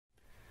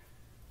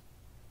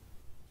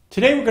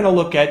Today we're going to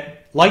look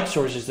at light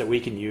sources that we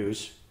can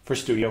use for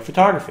studio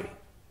photography.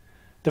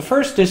 The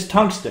first is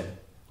tungsten,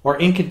 or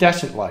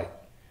incandescent light.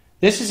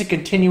 This is a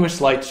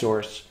continuous light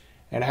source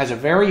and has a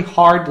very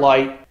hard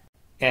light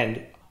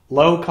and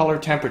low color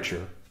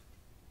temperature,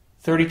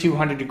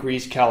 3200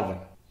 degrees Kelvin,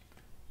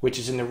 which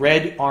is in the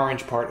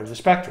red-orange part of the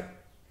spectrum.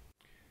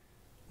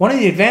 One of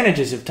the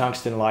advantages of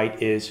tungsten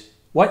light is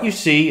what you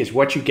see is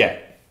what you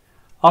get.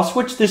 I'll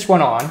switch this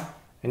one on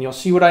and you'll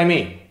see what I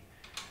mean.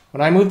 When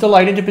I move the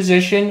light into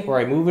position or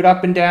I move it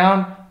up and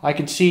down, I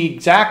can see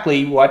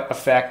exactly what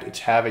effect it's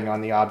having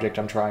on the object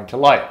I'm trying to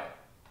light.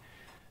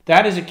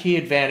 That is a key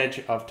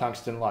advantage of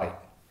tungsten light.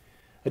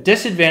 A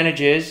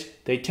disadvantage is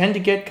they tend to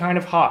get kind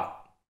of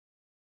hot.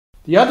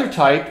 The other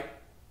type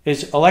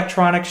is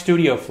electronic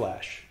studio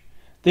flash.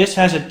 This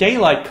has a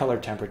daylight color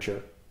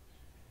temperature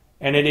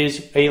and it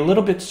is a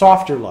little bit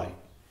softer light.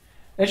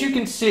 As you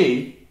can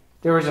see,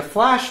 there is a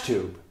flash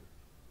tube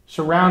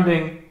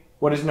surrounding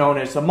what is known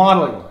as the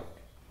modeling light.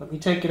 Let me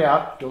take it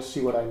out, you'll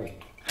see what I mean.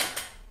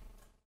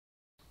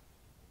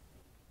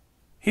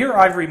 Here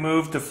I've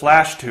removed the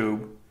flash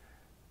tube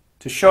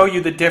to show you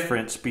the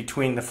difference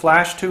between the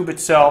flash tube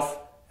itself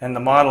and the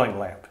modeling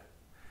lamp.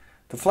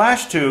 The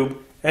flash tube,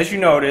 as you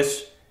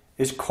notice,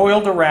 is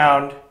coiled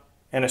around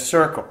in a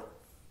circle.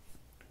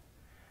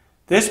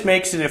 This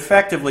makes it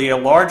effectively a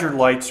larger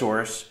light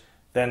source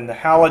than the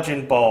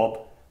halogen bulb,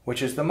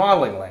 which is the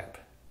modeling lamp.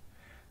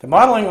 The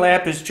modeling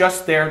lamp is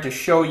just there to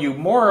show you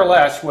more or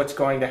less what's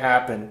going to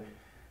happen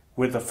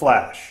with the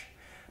flash.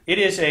 It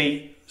is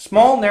a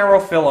small narrow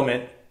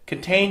filament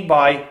contained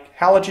by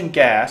halogen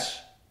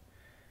gas.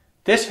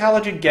 This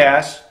halogen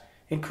gas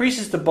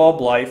increases the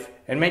bulb life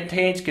and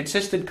maintains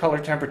consistent color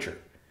temperature.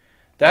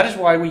 That is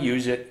why we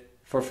use it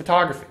for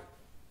photography.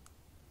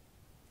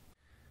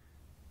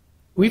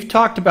 We've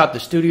talked about the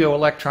studio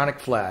electronic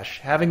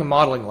flash having a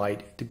modeling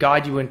light to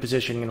guide you in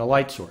positioning a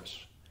light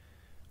source.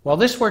 While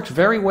this works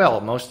very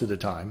well most of the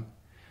time,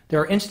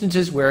 there are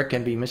instances where it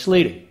can be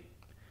misleading.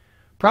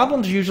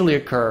 Problems usually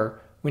occur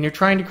when you're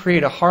trying to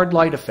create a hard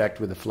light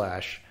effect with a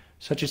flash,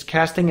 such as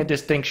casting a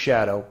distinct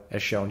shadow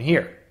as shown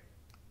here.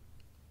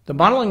 The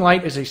modeling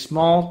light is a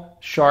small,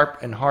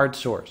 sharp, and hard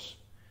source.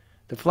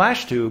 The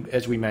flash tube,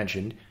 as we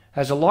mentioned,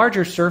 has a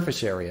larger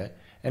surface area,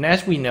 and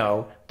as we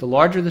know, the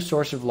larger the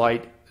source of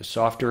light, the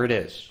softer it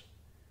is.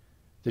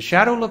 The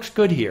shadow looks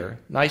good here,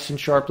 nice and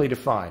sharply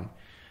defined,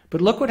 but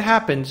look what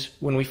happens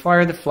when we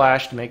fire the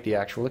flash to make the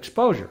actual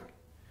exposure.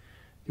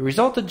 The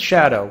resultant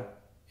shadow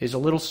is a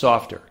little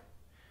softer.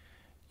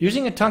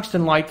 Using a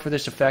tungsten light for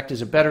this effect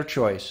is a better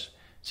choice,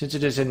 since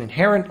it is an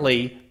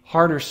inherently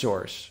harder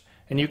source,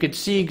 and you can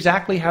see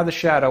exactly how the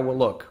shadow will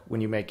look when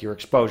you make your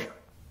exposure.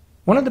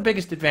 One of the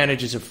biggest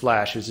advantages of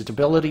flash is its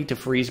ability to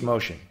freeze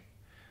motion.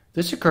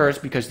 This occurs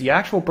because the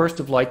actual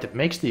burst of light that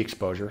makes the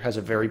exposure has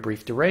a very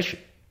brief duration.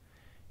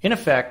 In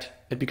effect,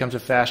 it becomes a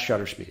fast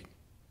shutter speed.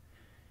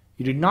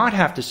 You do not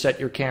have to set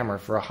your camera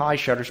for a high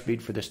shutter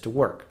speed for this to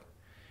work.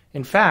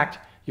 In fact,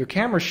 your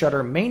camera's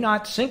shutter may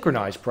not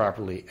synchronize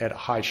properly at a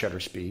high shutter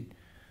speed,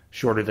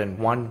 shorter than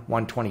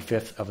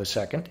 1/125th of a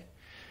second,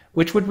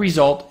 which would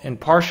result in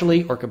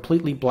partially or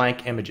completely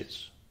blank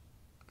images.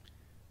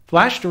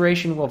 Flash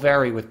duration will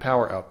vary with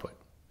power output.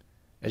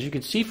 As you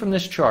can see from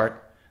this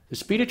chart, the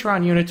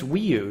speedotron units we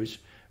use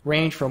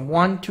range from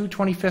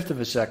 1/225th of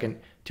a second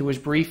to as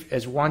brief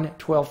as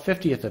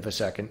 1/1250th of a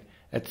second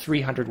at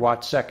 300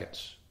 watt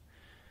seconds.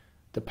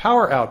 The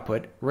power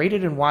output,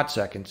 rated in watt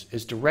seconds,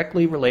 is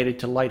directly related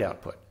to light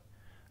output.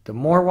 The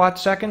more watt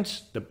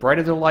seconds, the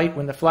brighter the light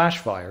when the flash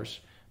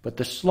fires, but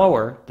the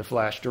slower the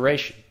flash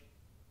duration.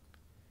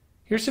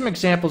 Here's some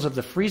examples of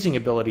the freezing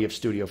ability of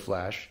studio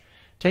flash,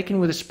 taken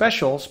with a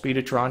special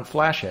speedotron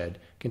flash head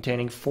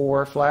containing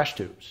 4 flash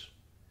tubes.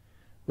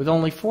 With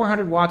only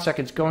 400 watt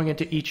seconds going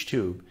into each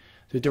tube,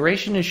 the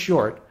duration is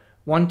short,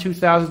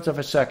 1/2000th of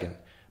a second,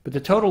 but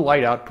the total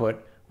light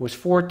output was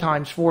 4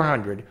 times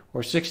 400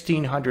 or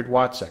 1600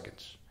 watt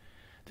seconds.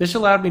 This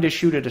allowed me to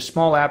shoot at a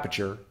small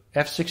aperture,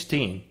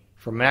 f/16,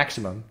 for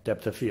maximum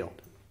depth of field.